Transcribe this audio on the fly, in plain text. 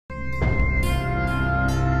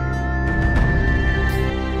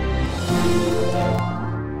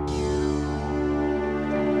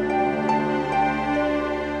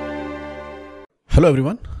Hello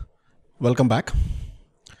everyone, welcome back.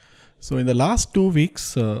 So in the last 2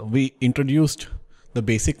 weeks, we introduced the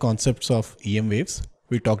basic concepts of EM waves.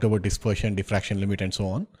 We talked about dispersion, diffraction limit and so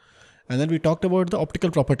on. And then we talked about the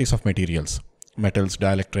optical properties of materials, metals,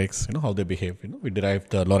 dielectrics, how they behave. We derived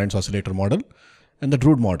the Lorentz oscillator model and the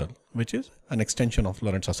Drude model, which is an extension of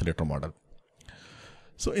Lorentz oscillator model.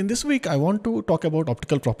 So in this week, I want to talk about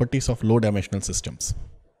optical properties of low dimensional systems.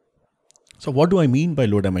 So what do I mean by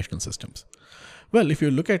low dimensional systems? Well, if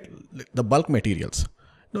you look at the bulk materials,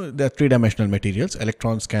 they are three-dimensional materials.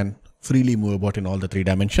 Electrons can freely move about in all the 3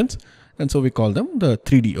 dimensions. And so we call them the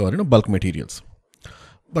 3D or bulk materials.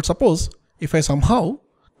 But suppose if I somehow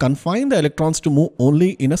confine the electrons to move only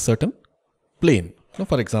in a certain plane.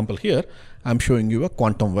 For example, here I'm showing you a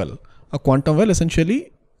quantum well. A quantum well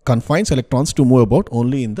essentially confines electrons to move about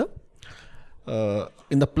only in the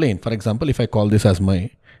plane. For example, if I call this as my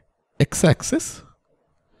x-axis.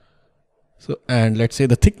 So, and let's say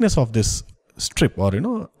the thickness of this strip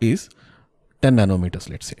is 10 nanometers,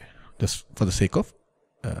 let's say, just for the sake of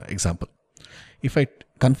example. If I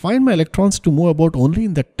confine my electrons to move about only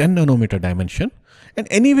in the 10 nanometer dimension and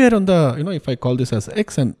anywhere on the, if I call this as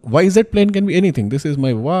X and YZ plane can be anything. This is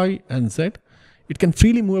my Y and Z. It can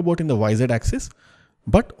freely move about in the YZ axis,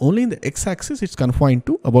 but only in the X axis it's confined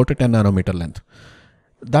to about a 10 nanometer length.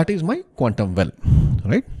 That is my quantum well,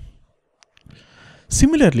 right?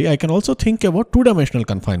 Similarly, I can also think about 2-dimensional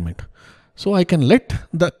confinement. So I can let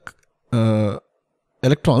the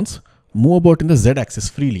electrons move about in the Z axis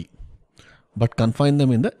freely, but confine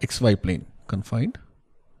them in the XY plane, confined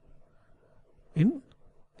in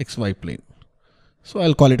XY plane. So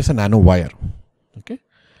I'll call it as a nanowire. Okay.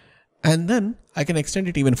 And then I can extend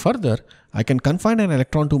it even further. I can confine an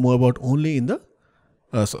electron to move about only in the,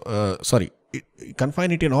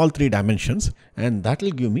 confine it in all 3 dimensions, and that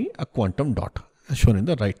will give me a quantum dot, as shown in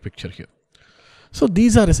the right picture here. So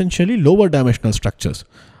these are essentially lower dimensional structures.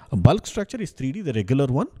 A bulk structure is 3D, the regular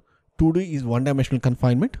one. 2D is 1-dimensional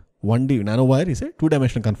confinement. 1D nanowire is a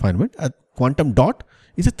 2-dimensional confinement. A quantum dot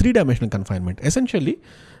is a 3-dimensional confinement. Essentially,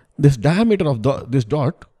 this diameter of this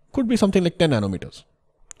dot could be something like 10 nanometers.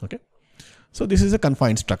 Okay. So this is a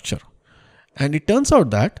confined structure. And it turns out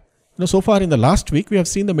that so far in the last week, we have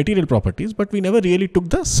seen the material properties, but we never really took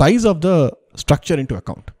the size of the structure into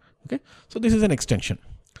account. Okay. So this is an extension.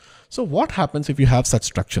 So what happens if you have such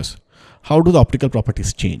structures? How do the optical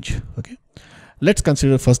properties change? Okay. Let's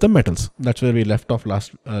consider first the metals. That's where we left off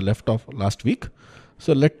last week.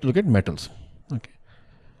 So let's look at metals. Okay.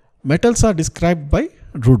 Metals are described by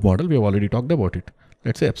Drude model. We have already talked about it.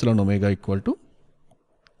 Let's say epsilon omega equal to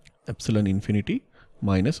epsilon infinity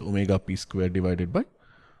minus omega p square divided by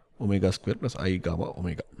omega square plus I gamma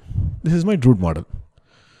omega. This is my Drude model.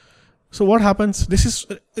 So what happens? This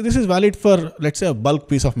is valid for, let's say, a bulk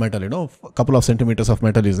piece of metal. A couple of centimeters of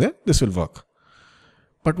metal is there. This will work.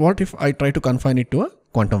 But what if I try to confine it to a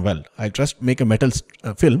quantum well? I just make a metal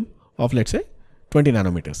film of, let's say, 20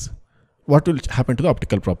 nanometers. What will happen to the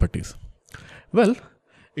optical properties? Well,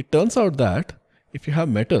 it turns out that if you have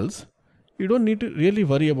metals, you don't need to really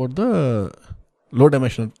worry about the low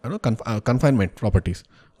dimensional confinement properties.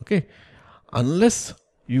 Okay, unless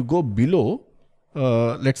you go below,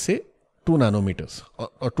 let's say, 2 nanometers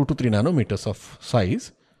or 2 to 3 nanometers of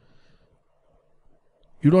size,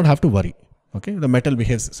 you don't have to worry. Okay, the metal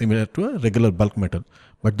behaves similar to a regular bulk metal,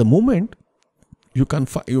 but the moment you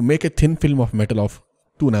make a thin film of metal of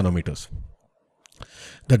 2 nanometers,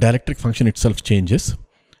 the dielectric function itself changes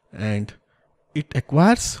and it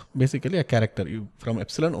acquires basically a character. From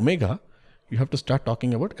epsilon omega, you have to start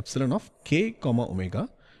talking about epsilon of k comma omega,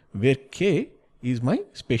 where k is my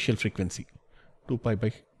spatial frequency. 2 pi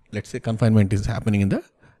by, let's say, confinement is happening in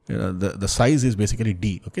the size is basically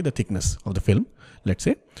d. Okay, the thickness of the film. Let's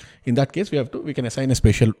say in that case we can assign a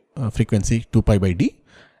spatial frequency 2 pi by d,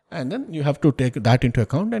 and then you have to take that into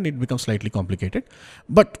account, and it becomes slightly complicated.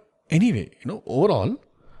 But anyway, overall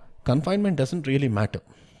confinement doesn't really matter.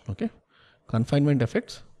 Okay, confinement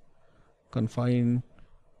effects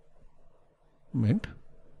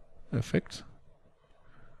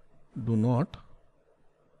do not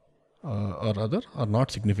are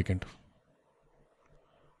not significant.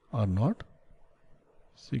 Are not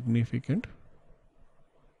significant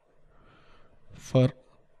for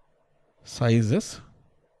sizes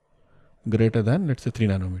greater than, let's say, 3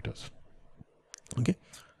 nanometers. Okay,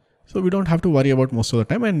 so we don't have to worry about most of the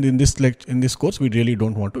time, and in this course we really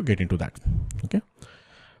don't want to get into that. Okay,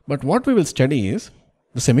 but what we will study is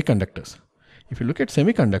the semiconductors. If you look at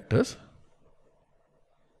semiconductors,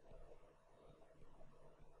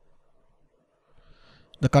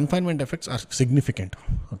 the confinement effects are significant.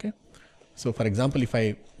 Okay, So for example, if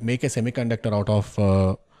I make a semiconductor out of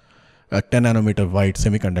a 10 nanometer wide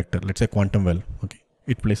semiconductor, let's say quantum well, okay,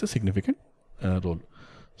 it plays a significant role.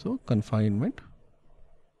 So confinement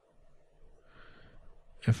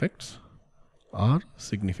effects are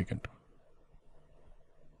significant.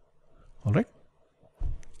 All right.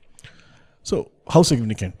 So how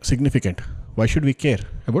significant? Significant. Why should we care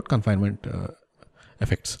about confinement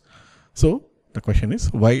effects? So the question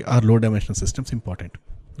is, why are low dimensional systems important?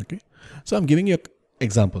 Okay. So I'm giving you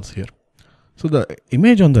examples here. So the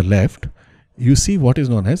image on the left, you see what is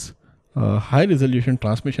known as high resolution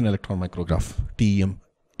transmission electron micrograph, TEM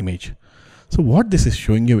image. So what this is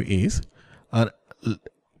showing you is a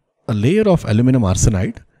layer of aluminum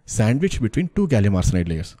arsenide sandwiched between two gallium arsenide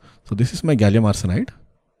layers. So this is my gallium arsenide,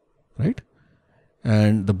 right?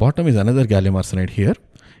 And the bottom is another gallium arsenide here.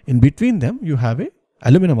 In between them, you have a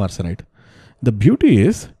aluminum arsenide. The beauty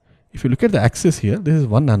is, if you look at the axis here, this is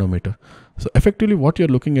 1 nanometer. So effectively what you're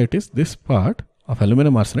looking at is this part of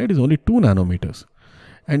aluminum arsenide is only 2 nanometers.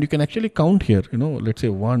 And you can actually count here, let's say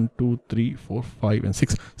 1, 2, 3, 4, 5 and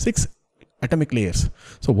 6 atomic layers.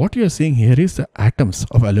 So what you're seeing here is the atoms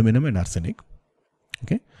of aluminum and arsenic.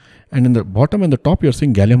 Okay. And in the bottom and the top, you're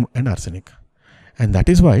seeing gallium and arsenic. And that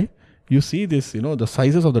is why you see this, the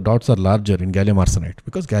sizes of the dots are larger in gallium arsenide,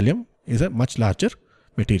 because gallium is a much larger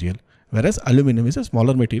material, whereas aluminum is a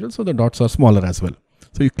smaller material, so the dots are smaller as well.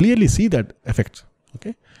 So you clearly see that effect.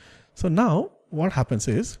 Okay. So now what happens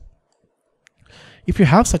is, if you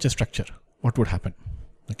have such a structure, what would happen?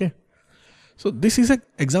 Okay. So this is an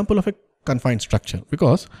example of a confined structure,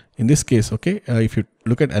 because in this case, okay, if you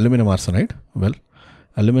look at aluminum arsenide, well,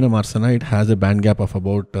 aluminum arsenide has a band gap of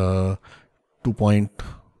about 2.1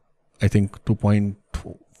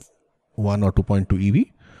 or 2.2 eV,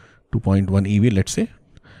 2.1 eV, let's say.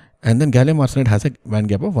 And then gallium arsenide has a band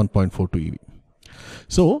gap of 1.42 eV.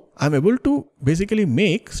 So I'm able to basically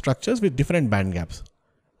make structures with different band gaps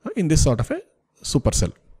in this sort of a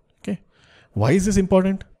supercell. Okay. Why is this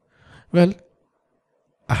important? Well,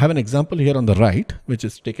 I have an example here on the right, which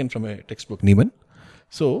is taken from a textbook, Niemann.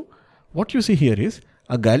 So what you see here is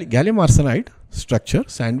a gallium arsenide structure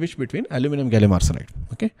sandwiched between aluminum gallium arsenide.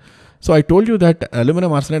 Okay. So I told you that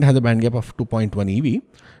aluminum arsenide has a band gap of 2.1 eV,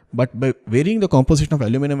 but by varying the composition of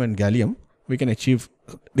aluminum and gallium, we can achieve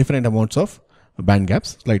different amounts of band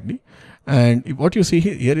gaps slightly. And what you see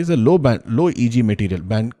here is a low EG material.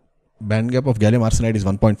 Band gap of gallium arsenide is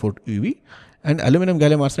 1.4 eV, and aluminum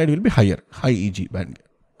gallium arsenide will be high EG band gap.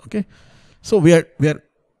 Okay. So we are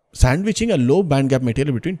sandwiching a low band gap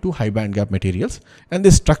material between two high band gap materials, and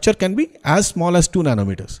this structure can be as small as 2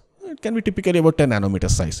 nanometers. It can be typically about 10 nanometer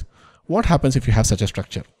size. What happens if you have such a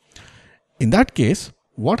structure? In that case,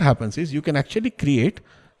 what happens is you can actually create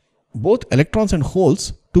both electrons and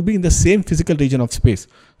holes to be in the same physical region of space.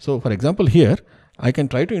 So for example, here I can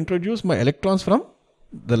try to introduce my electrons from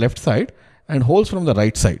the left side and holes from the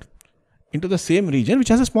right side into the same region, which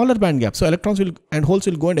has a smaller band gap. So electrons and holes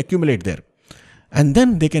will go and accumulate there, and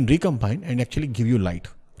then they can recombine and actually give you light.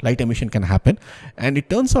 Light emission can happen. And it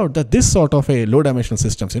turns out that this sort of a low dimensional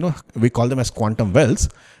systems, we call them as quantum wells.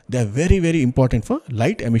 They are very, very important for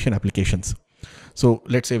light emission applications. So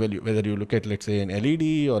let's say whether you look at, let's say, an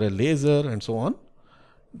LED or a laser and so on,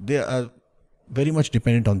 they are very much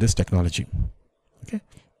dependent on this technology. Okay.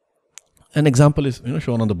 An example is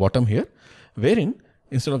shown on the bottom here, wherein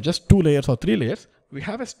instead of just 2 layers or 3 layers, we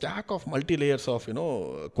have a stack of multi-layers of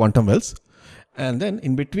quantum wells. And then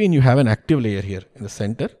in between you have an active layer here in the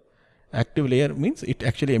center. Active layer means it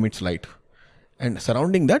actually emits light. And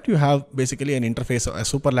surrounding that you have basically an interface, a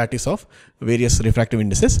superlattice of various refractive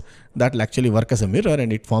indices that will actually work as a mirror,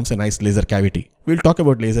 and it forms a nice laser cavity. We'll talk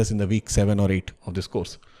about lasers in the week 7 or 8 of this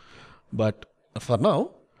course. But for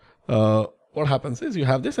now, what happens is you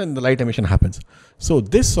have this and the light emission happens. So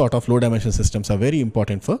this sort of low dimension systems are very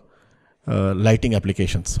important for lighting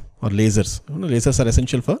applications or lasers. Lasers are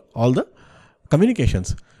essential for all the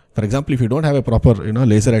communications. For example, if you don't have a proper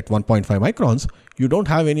laser at 1.5 microns, you don't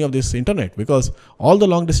have any of this internet, because all the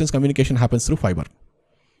long distance communication happens through fiber,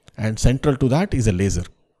 and central to that is a laser.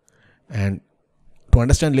 And to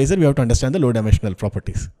understand laser, we have to understand the low dimensional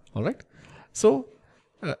properties. All right. So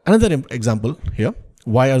another example here,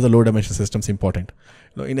 why are the low dimensional systems important?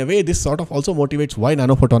 In a way, this sort of also motivates why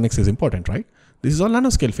nanophotonics is important, right? This is all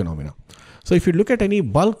nanoscale phenomena. So if you look at any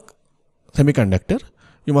bulk semiconductor,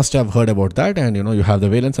 you must have heard about that, and you have the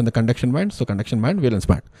valence and the conduction band. So conduction band, valence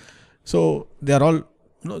band. So they are all,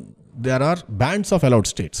 there are bands of allowed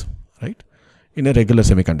states, right, in a regular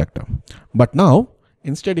semiconductor. But now,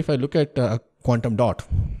 instead, if I look at a quantum dot,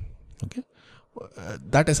 okay,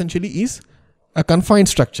 that essentially is a confined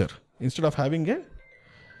structure. Instead of having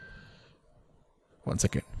One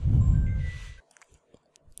second.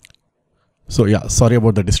 So yeah, sorry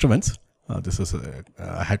about the disturbance.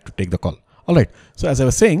 I had to take the call. All right. So as I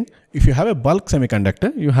was saying, if you have a bulk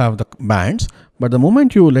semiconductor, you have the bands, but the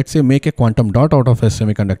moment you, let's say, make a quantum dot out of a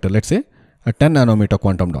semiconductor, let's say a 10 nanometer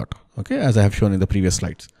quantum dot, okay, as I have shown in the previous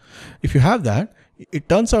slides. If you have that, it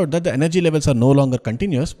turns out that the energy levels are no longer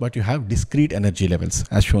continuous, but you have discrete energy levels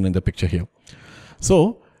as shown in the picture here.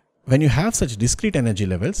 So when you have such discrete energy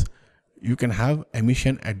levels, you can have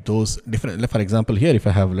emission at those different, for example, here, if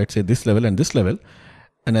I have, let's say, this level and this level,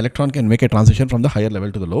 an electron can make a transition from the higher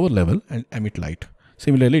level to the lower level and emit light.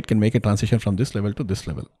 Similarly, it can make a transition from this level to this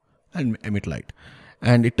level and emit light.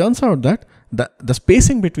 And it turns out that the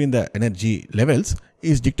spacing between the energy levels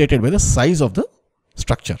is dictated by the size of the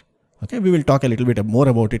structure. Okay, we will talk a little bit more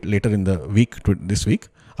about it later in the week, this week,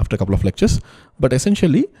 after a couple of lectures. But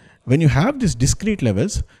essentially, when you have these discrete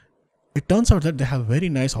levels, it turns out that they have very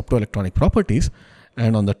nice optoelectronic properties.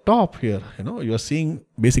 And on the top here, you are seeing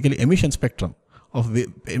basically emission spectra of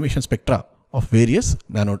various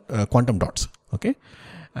quantum dots. Okay,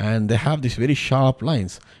 and they have these very sharp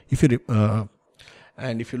lines. If you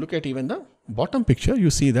and if you look at even the bottom picture, you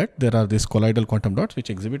see that there are these colloidal quantum dots which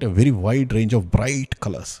exhibit a very wide range of bright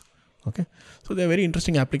colors. Okay, so they are very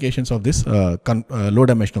interesting applications of this low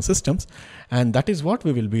dimensional systems, and that is what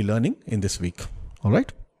we will be learning in this week. All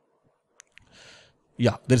right.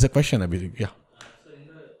 Yeah, there is a question, Abhijit. Yeah. So in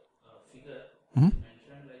the figure, you mentioned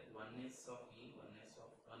like oneness of E, oneness of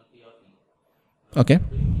 1P of E. Okay. What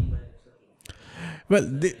do you mean by that? Well,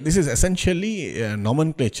 this is essentially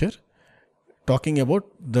nomenclature talking about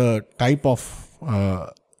the type of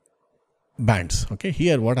bands. Okay,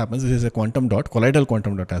 here what happens is a quantum dot, colloidal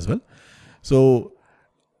quantum dot as well. So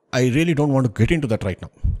I really don't want to get into that right now.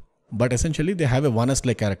 But essentially, they have a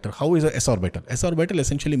 1s-like character. How is a s orbital? S orbital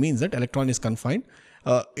essentially means that electron is confined.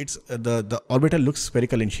 The orbital looks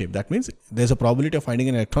spherical in shape. That means there's a probability of finding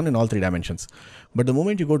an electron in all 3 dimensions. But the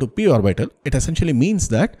moment you go to p orbital, it essentially means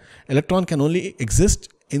that electron can only exist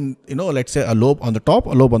in, let's say a lobe on the top,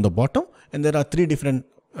 a lobe on the bottom, and there are 3 different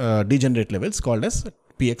degenerate levels called as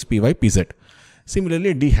px, py, pz.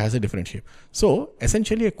 Similarly, d has a different shape. So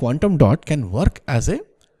essentially, a quantum dot can work as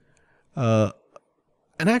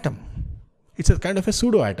an atom. It's a kind of a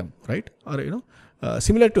pseudo atom, right? Or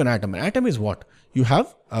similar to an atom. An atom is what? You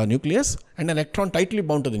have a nucleus and an electron tightly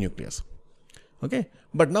bound to the nucleus. Okay,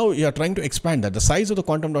 but now you are trying to expand that. The size of the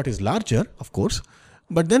quantum dot is larger, of course,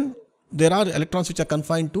 but then there are electrons which are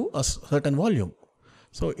confined to a certain volume.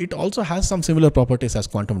 So it also has some similar properties as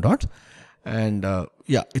quantum dots, and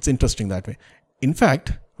yeah, it's interesting that way. In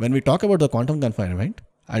fact, when we talk about the quantum confinement,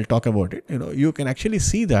 I'll talk about it. You can actually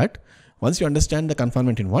see that once you understand the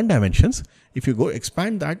confinement in 1 dimensions, if you go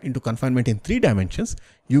expand that into confinement in 3 dimensions,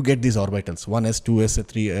 you get these orbitals 1s, 2s,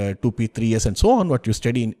 3, 2p, 3s, and so on. What you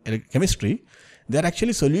study in chemistry, they are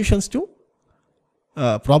actually solutions to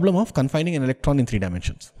problem of confining an electron in 3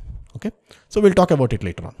 dimensions. Okay, so we'll talk about it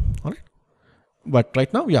later on. All right, but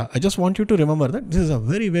right now, yeah, I just want you to remember that this is a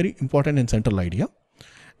very, very important and central idea.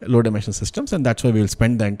 Low dimension systems, and that's why we will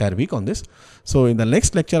spend the entire week on this. So in the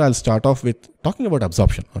next lecture, I'll start off with talking about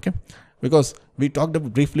absorption. Okay, because we talked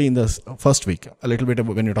about briefly in the first week a little bit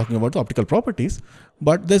about when you're talking about the optical properties,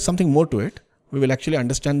 but there's something more to it. We will actually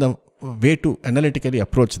understand the way to analytically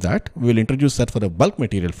approach that. We will introduce that for the bulk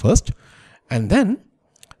material first, and then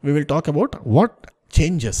we will talk about what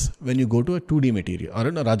changes when you go to a 2D material, or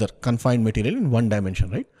rather confined material in 1 dimension,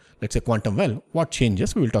 right? Let's say quantum well, what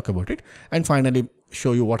changes? We will talk about it, and finally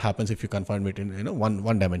show you what happens if you confine it in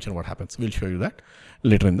one dimension. What happens? We'll show you that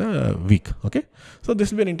later in the week. Okay, so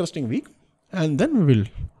this will be an interesting week, and then we will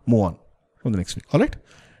move on from the next week. All right.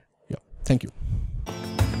 Yeah. Thank you.